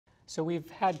So we've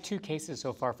had two cases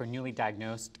so far for newly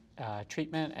diagnosed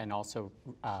treatment and also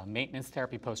maintenance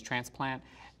therapy post-transplant.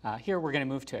 Here we're going to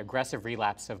move to aggressive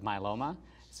relapse of myeloma.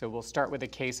 So we'll start with a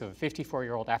case of a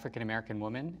 54-year-old African-American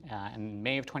woman. In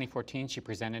May of 2014, she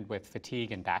presented with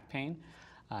fatigue and back pain.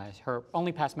 Her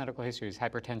only past medical history is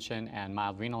hypertension and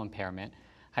mild renal impairment,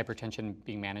 hypertension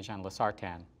being managed on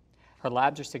losartan. Her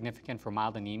labs are significant for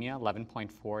mild anemia,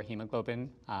 11.4 hemoglobin,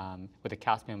 with a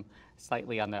calcium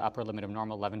slightly on the upper limit of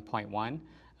normal,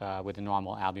 11.1, with a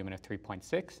normal albumin of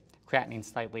 3.6. Creatinine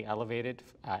slightly elevated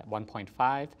at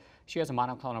 1.5. She has a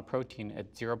monoclonal protein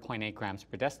at 0.8 grams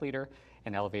per deciliter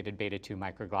and elevated beta-2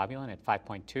 microglobulin at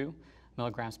 5.2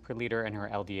 milligrams per liter, and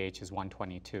her LDH is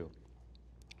 122.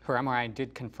 Her MRI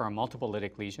did confirm multiple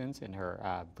lytic lesions in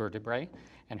her vertebrae,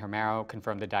 and her marrow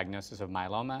confirmed the diagnosis of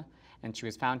myeloma, and she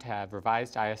was found to have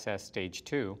revised ISS stage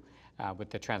 2 with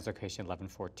the translocation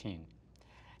 1114.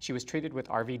 She was treated with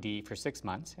RVD for 6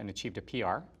 months and achieved a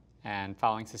PR, and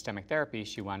following systemic therapy,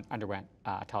 she underwent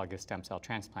autologous stem cell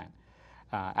transplant.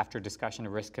 After discussion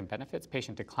of risks and benefits,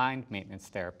 patient declined maintenance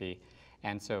therapy,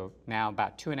 and so now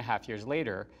about 2.5 years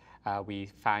later, we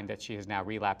find that she has now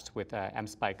relapsed with an M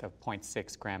spike of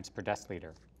 0.6 grams per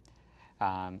deciliter.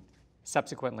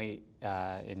 Subsequently,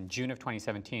 in June of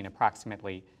 2017,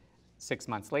 approximately 6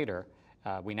 months later,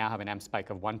 we now have an M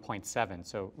spike of 1.7,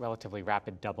 so relatively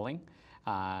rapid doubling.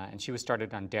 And she was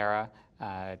started on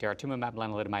daratumumab,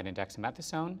 lenalidomide, and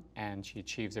dexamethasone, and she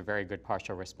achieves a very good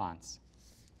partial response.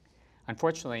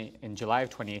 Unfortunately, in July of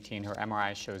 2018, her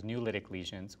MRI shows new lytic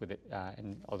lesions,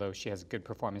 and although she has good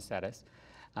performance status.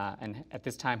 And at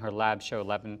this time, her labs show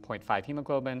 11.5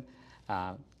 hemoglobin,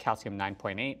 calcium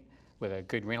 9.8, with a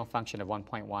good renal function of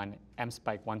 1.1, M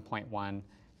spike 1.1,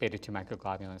 beta-2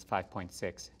 microglobulin is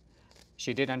 5.6.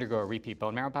 She did undergo a repeat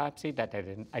bone marrow biopsy that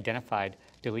identified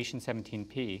deletion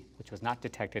 17p, which was not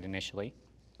detected initially,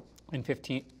 in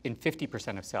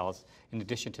 50% of cells, in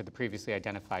addition to the previously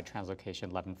identified translocation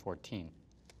 1114.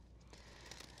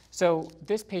 So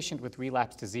this patient with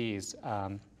relapse disease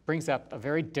brings up a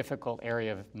very difficult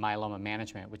area of myeloma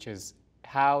management, which is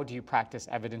how do you practice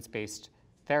evidence-based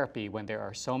therapy when there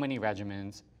are so many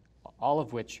regimens, all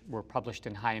of which were published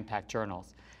in high-impact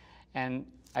journals. And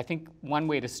I think one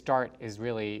way to start is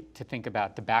really to think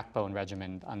about the backbone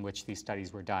regimen on which these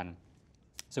studies were done.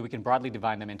 So we can broadly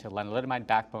divide them into lenalidomide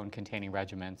backbone-containing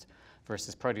regimens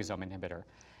versus proteasome inhibitor.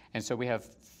 And so we have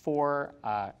 4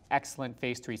 excellent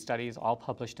phase 3 studies, all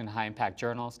published in high-impact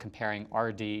journals, comparing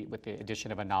RD with the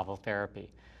addition of a novel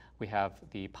therapy. We have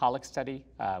the POLLUX study,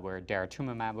 where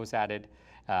daratumumab was added,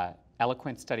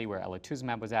 ELOQUENT study, where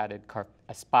elotuzumab was added,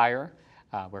 ASPIRE,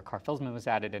 where carfilzomib was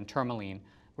added, and TOURMALINE,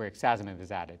 where ixazomib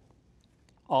is added.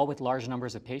 All with large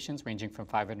numbers of patients, ranging from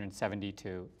 570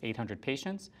 to 800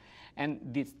 patients. And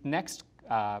these next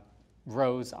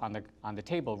rows on the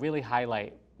table really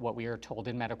highlight what we are told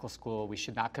in medical school. We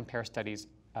should not compare studies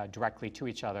directly to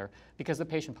each other because the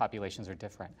patient populations are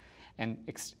different. And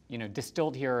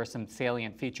distilled here are some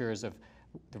salient features of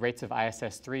the rates of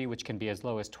ISS-3, which can be as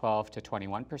low as 12 to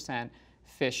 21%.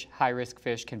 Fish, high-risk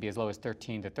fish, can be as low as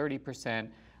 13 to 30%,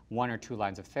 1 or 2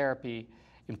 lines of therapy.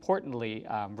 Importantly,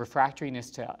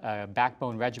 refractoriness to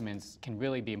backbone regimens can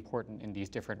really be important in these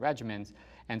different regimens.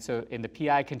 And so in the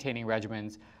PI-containing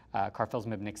regimens,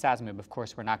 carfilzomib and ixazomib, of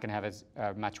course, we're not going to have as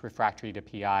much refractory to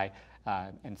PI,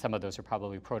 and some of those are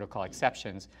probably protocol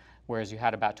exceptions, whereas you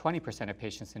had about 20% of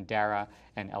patients in DARA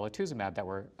and elotuzumab that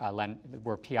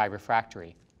were PI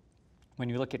refractory. When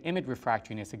you look at IMiD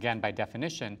refractoriness, again, by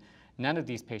definition, none of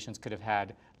these patients could have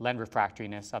had len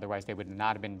refractoriness, otherwise they would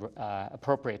not have been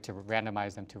appropriate to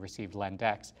randomize them to receive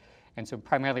len-dex. And so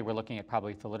primarily we're looking at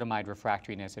probably thalidomide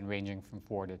refractoriness and ranging from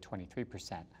 4 to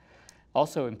 23%.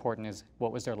 Also important is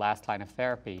what was their last line of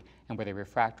therapy and were they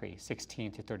refractory,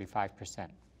 16 to 35%.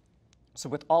 So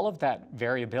with all of that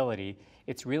variability,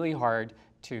 it's really hard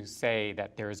to say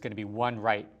that there is going to be one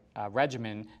right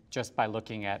regimen just by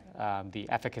looking at the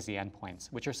efficacy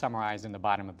endpoints, which are summarized in the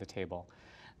bottom of the table.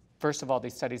 First of all,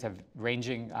 these studies have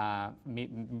ranging,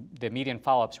 the median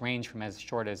follow-ups range from as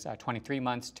short as 23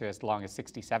 months to as long as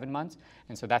 67 months.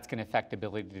 And so that's going to affect the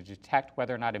ability to detect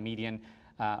whether or not a median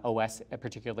OS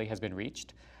particularly has been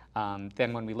reached.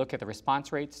 Then when we look at the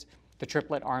response rates, the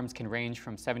triplet arms can range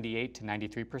from 78 to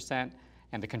 93%,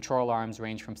 and the control arms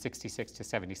range from 66 to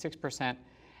 76%. And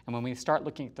when we start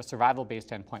looking at the survival-based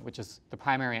endpoint, which is the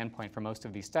primary endpoint for most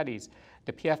of these studies,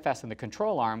 the PFS in the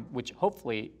control arm, which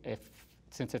hopefully,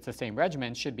 since it's the same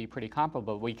regimen, should be pretty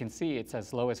comparable. We can see it's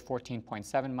as low as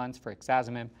 14.7 months for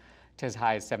ixazomib, to as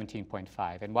high as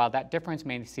 17.5. And while that difference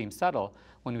may seem subtle,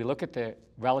 when we look at the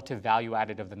relative value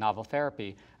added of the novel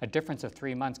therapy, a difference of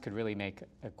 3 months could really make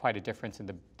quite a difference in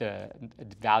the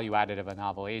value added of a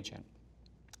novel agent.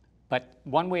 But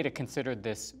one way to consider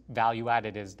this value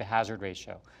added is the hazard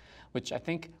ratio, which I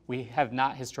think we have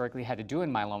not historically had to do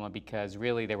in myeloma because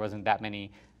really there weren't that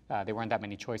many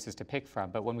choices to pick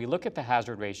from. But when we look at the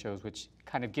hazard ratios, which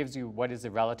kind of gives you what is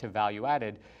the relative value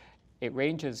added, it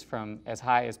ranges from as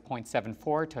high as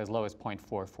 0.74 to as low as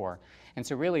 0.44. And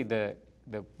so really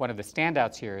one of the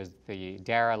standouts here is the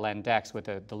Dara-Len-Dex with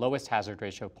the lowest hazard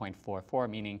ratio of 0.44,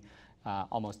 meaning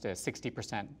almost a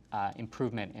 60%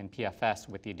 improvement in PFS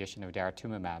with the addition of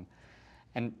daratumumab.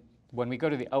 And when we go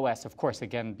to the OS, of course,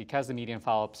 again, because the median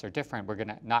follow-ups are different, we're going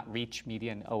to not reach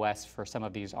median OS for some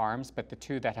of these arms, but the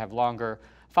two that have longer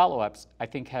follow-ups, I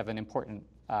think, have an important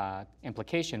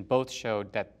implication. Both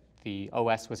showed that the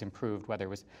OS was improved, whether it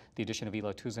was the addition of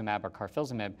elotuzumab or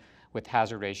carfilzomib, with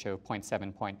hazard ratio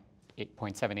 0.7,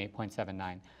 0.78,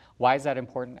 0.79. Why is that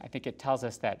important? I think it tells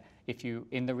us that if you,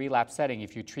 in the relapse setting,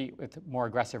 if you treat with more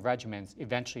aggressive regimens,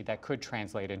 eventually that could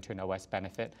translate into an OS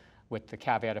benefit, with the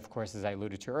caveat, of course, as I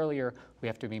alluded to earlier, we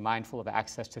have to be mindful of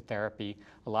access to therapy.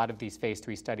 A lot of these phase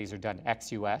 3 studies are done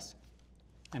ex-US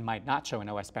and might not show an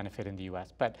OS benefit in the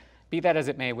US. But be that as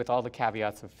it may, with all the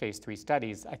caveats of phase 3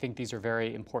 studies, I think these are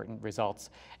very important results,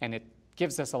 and it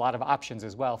gives us a lot of options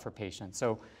as well for patients.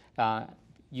 So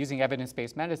using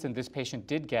evidence-based medicine, this patient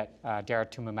did get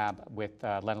daratumumab with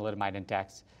lenalidomide and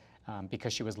dex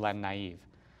because she was len naive.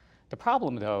 The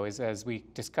problem, though, is as we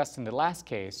discussed in the last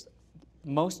case,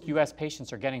 most US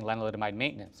patients are getting lenalidomide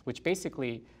maintenance, which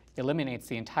basically eliminates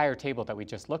the entire table that we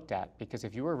just looked at, because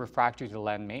if you were refractory to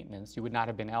len maintenance, you would not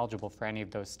have been eligible for any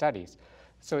of those studies.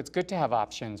 So it's good to have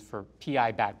options for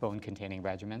PI backbone-containing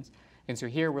regimens. And so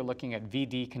here we're looking at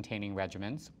VD-containing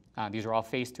regimens. These are all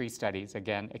phase 3 studies,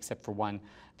 again, except for one,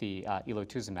 the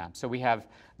elotuzumab. So we have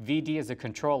VD as a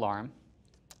control arm.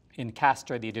 In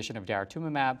Castra, the addition of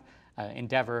daratumumab.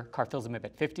 Endeavor, carfilzomib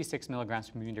at 56 milligrams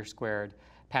per meter squared.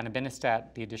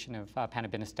 Panobinostat, the addition of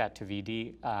panobinostat to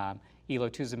VD.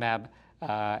 Elotuzumab,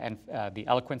 and the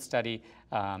Eloquent study.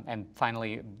 And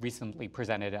finally, recently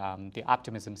presented the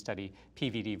Optimism study,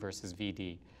 PVD versus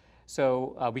VD.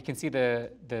 So we can see the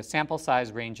sample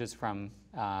size ranges from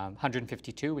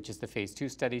 152, which is the phase 2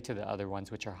 study, to the other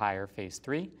ones, which are higher, phase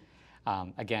 3.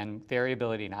 Again,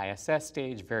 variability in ISS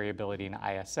stage, variability in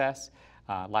ISS,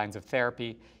 lines of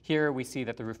therapy. Here we see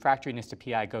that the refractoriness to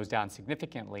PI goes down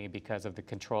significantly because of the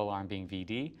control arm being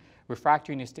VD.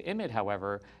 Refractoriness to IMiD,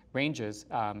 however, ranges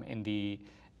in the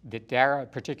DARA,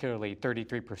 particularly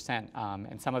 33%,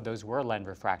 and some of those were len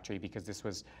refractory because this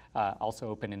was also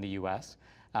open in the US,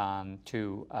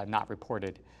 to not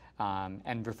reported.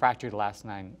 And refractory to last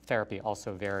line therapy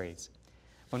also varies.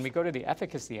 When we go to the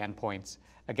efficacy endpoints,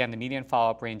 again, the median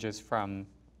follow-up ranges from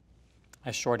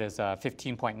as short as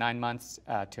 15.9 months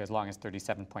to as long as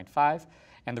 37.5.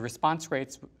 And the response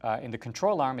rates in the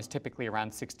control arm is typically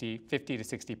around 50 to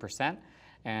 60%.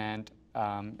 And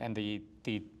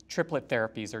the triplet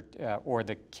therapies or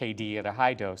the KD at a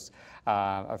high dose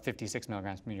of 56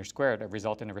 milligrams per meter squared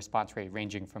result in a response rate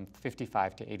ranging from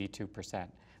 55 to 82%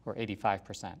 or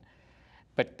 85%.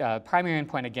 But primary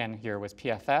endpoint again here was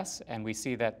PFS, and we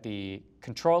see that the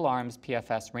control arms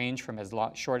PFS range from as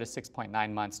short as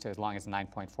 6.9 months to as long as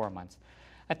 9.4 months.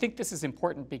 I think this is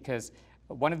important because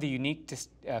one of the unique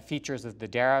features of the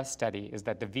DARA study is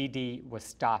that the VD was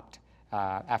stopped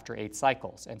after 8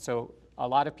 cycles. And so a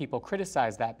lot of people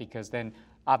criticize that because then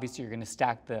obviously you're going to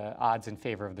stack the odds in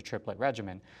favor of the triplet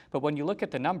regimen. But when you look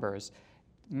at the numbers,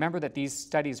 remember that these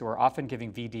studies were often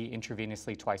giving VD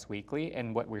intravenously twice weekly,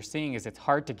 and what we're seeing is it's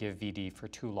hard to give VD for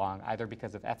too long, either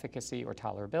because of efficacy or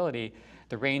tolerability.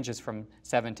 The range is from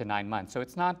 7 to 9 months. So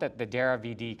it's not that the DARA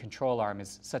VD control arm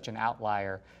is such an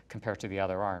outlier compared to the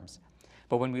other arms.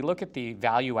 But when we look at the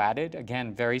value added,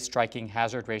 again, very striking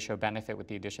hazard ratio benefit with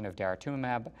the addition of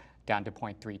daratumumab down to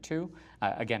 0.32.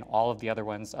 Again, all of the other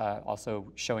ones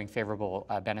also showing favorable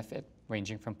benefit,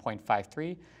 ranging from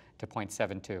 0.53 to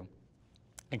 0.72.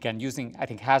 Again, using, I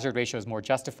think, hazard ratio is more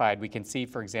justified. We can see,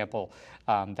 for example,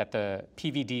 that the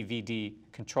PVD-VD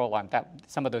control arm, that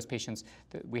some of those patients,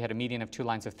 we had a median of 2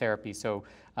 lines of therapy. So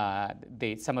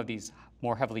some of these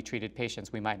more heavily treated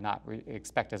patients, we might not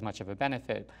expect as much of a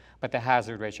benefit, but the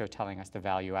hazard ratio telling us the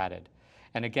value added.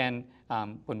 And again,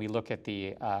 when we look at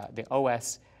the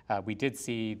OS, we did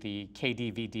see the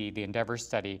KD-VD, the Endeavor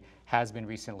study, has been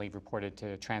recently reported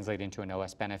to translate into an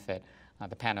OS benefit.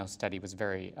 The PANO study was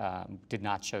did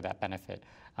not show that benefit,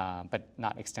 but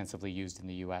not extensively used in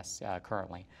the US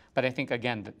currently. But I think,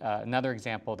 again, another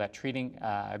example that treating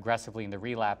aggressively in the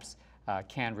relapse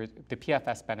the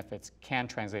PFS benefits can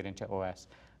translate into OS,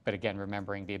 but again,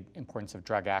 remembering the importance of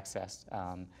drug access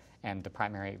and the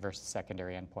primary versus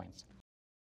secondary endpoints.